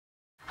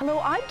Hello,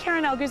 I'm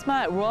Karen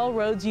Elgersma at Royal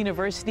Roads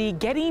University,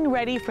 getting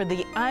ready for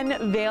the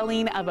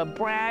unveiling of a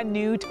brand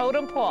new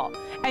totem pole.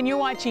 And you're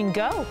watching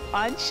Go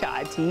on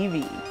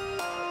ShawTV.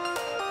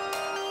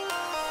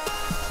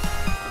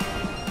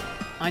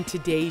 On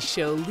today's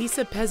show,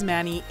 Lisa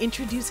Pesmani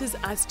introduces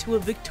us to a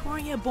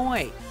Victoria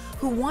boy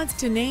who wants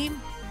to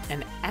name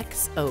an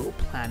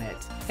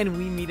exoplanet. And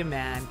we meet a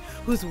man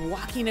who's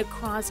walking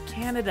across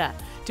Canada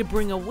to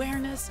bring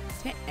awareness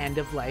to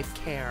end-of-life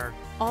care.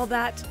 All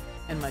that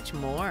and much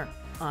more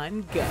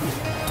on Go.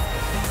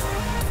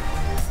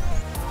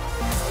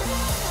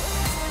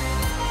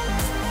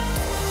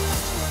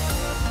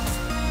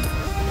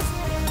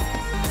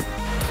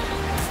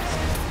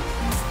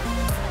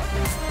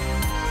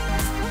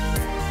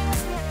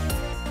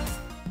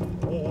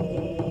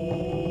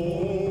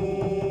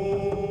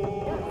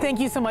 Thank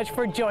you so much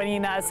for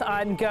joining us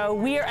on Go.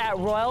 We are at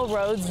Royal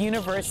Roads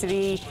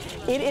University.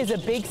 It is a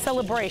big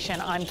celebration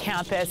on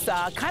campus,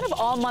 kind of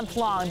all month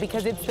long,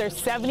 because it's their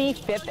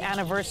 75th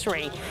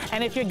anniversary.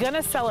 And if you're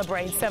gonna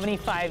celebrate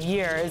 75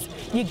 years,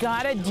 you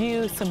gotta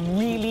do some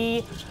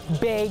really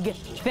big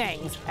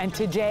things. And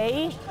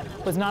today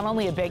was not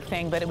only a big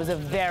thing, but it was a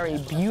very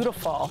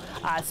beautiful,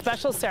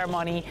 special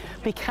ceremony,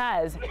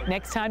 because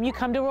next time you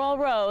come to Royal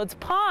Roads,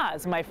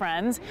 pause, my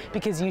friends,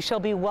 because you shall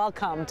be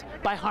welcomed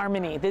by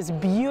Harmony, this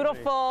beautiful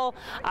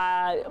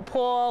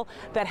pole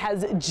that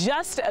has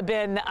just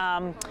been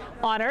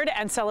honored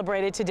and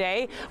celebrated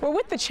today. We're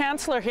with the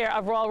Chancellor here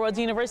of Royal Roads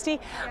University.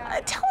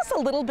 Tell us a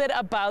little bit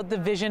about the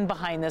vision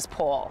behind this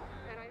pole.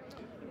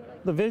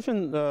 The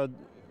vision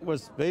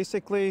was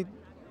basically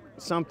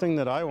something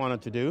that I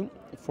wanted to do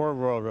for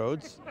Royal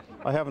Roads.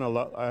 I have a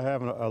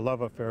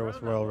love affair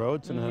with Royal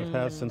Roads, and have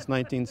had since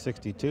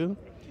 1962.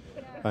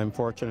 I'm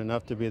fortunate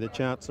enough to be the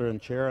Chancellor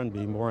and Chair and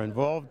be more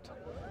involved,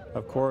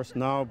 of course,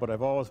 now, but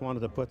I've always wanted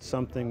to put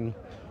something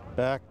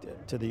back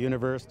to the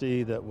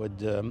university that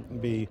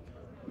would be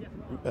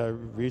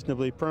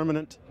reasonably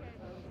permanent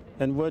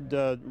and would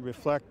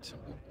reflect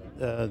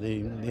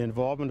the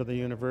involvement of the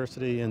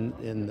university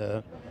in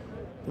the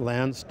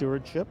land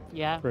stewardship,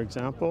 for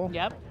example.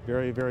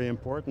 Very, very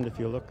important. If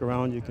you look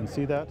around, you can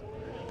see that.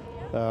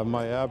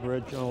 My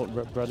Aboriginal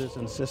brothers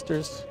and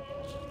sisters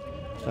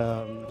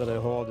that I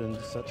hold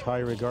in such high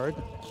regard.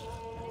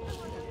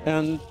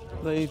 And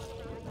they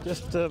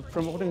just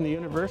promoting the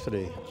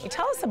university.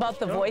 Tell us about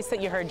the voice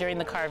that you heard during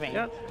the carving.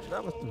 Yeah,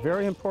 that was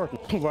very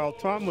important. While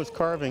Tom was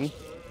carving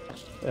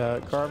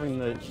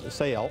the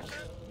say elk,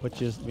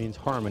 which means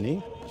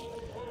harmony,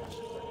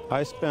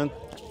 I spent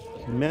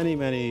many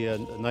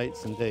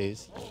nights and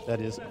days, that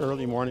is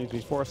early mornings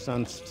before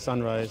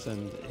sunrise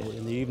and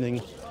in the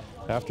evening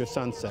after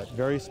sunset.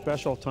 Very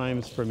special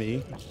times for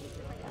me.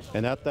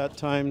 And at that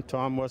time,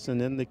 Tom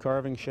wasn't in the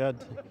carving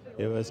shed.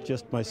 It was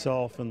just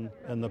myself and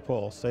the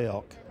pole, say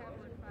elk.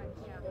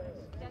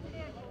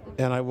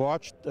 And I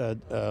watched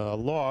a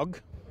log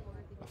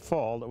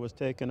fall that was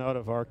taken out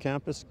of our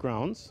campus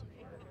grounds,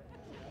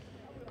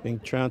 being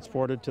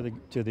transported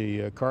to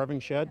the carving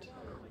shed.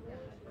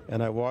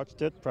 And I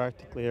watched it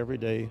practically every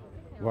day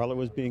while it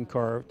was being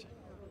carved.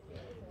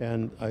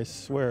 And I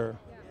swear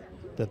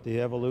that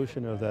the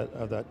evolution of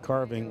that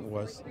carving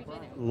was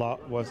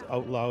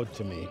out loud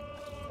to me.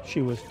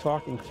 She was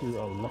talking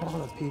to a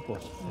lot of people,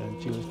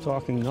 and she was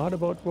talking not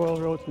about Royal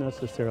Roads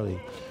necessarily,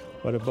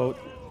 but about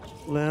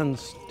land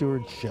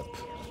stewardship,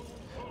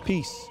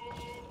 peace,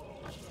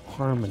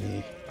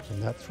 harmony,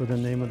 and that's where the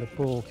name of the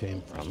pole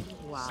came from,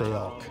 say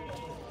elk.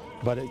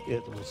 But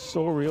it was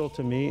so real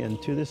to me,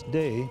 and to this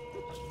day,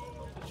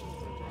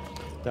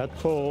 that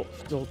pole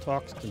still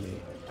talks to me,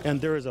 and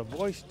there is a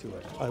voice to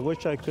it. I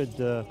wish I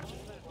could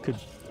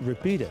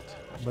repeat it,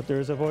 but there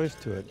is a voice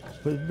to it.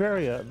 It was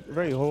a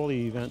very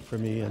holy event for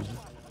me and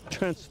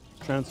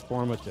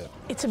transformative.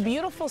 It's a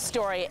beautiful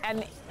story,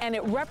 and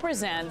it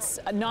represents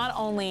not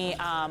only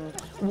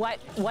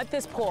what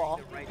this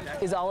pole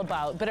is all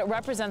about, but it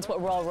represents what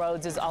Royal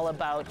Roads is all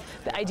about.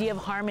 The idea of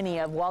harmony,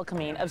 of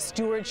welcoming, of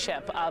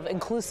stewardship, of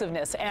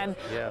inclusiveness. And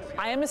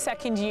I am a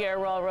second-year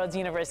Royal Roads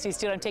University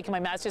student. I'm taking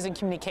my master's in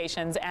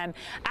communications, and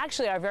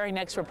actually our very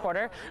next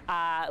reporter,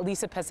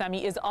 Lisa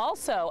Pesmani, is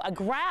also a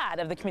grad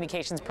of the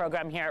communications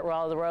program here at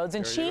Royal Roads,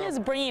 and she is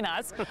bringing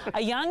us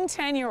a young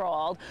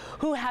 10-year-old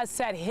who has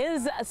set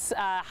his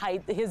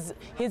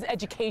his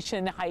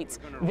education heights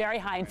very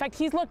high. In fact,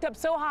 he's looked up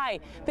so high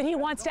that he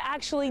wants to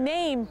actually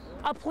name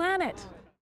a planet.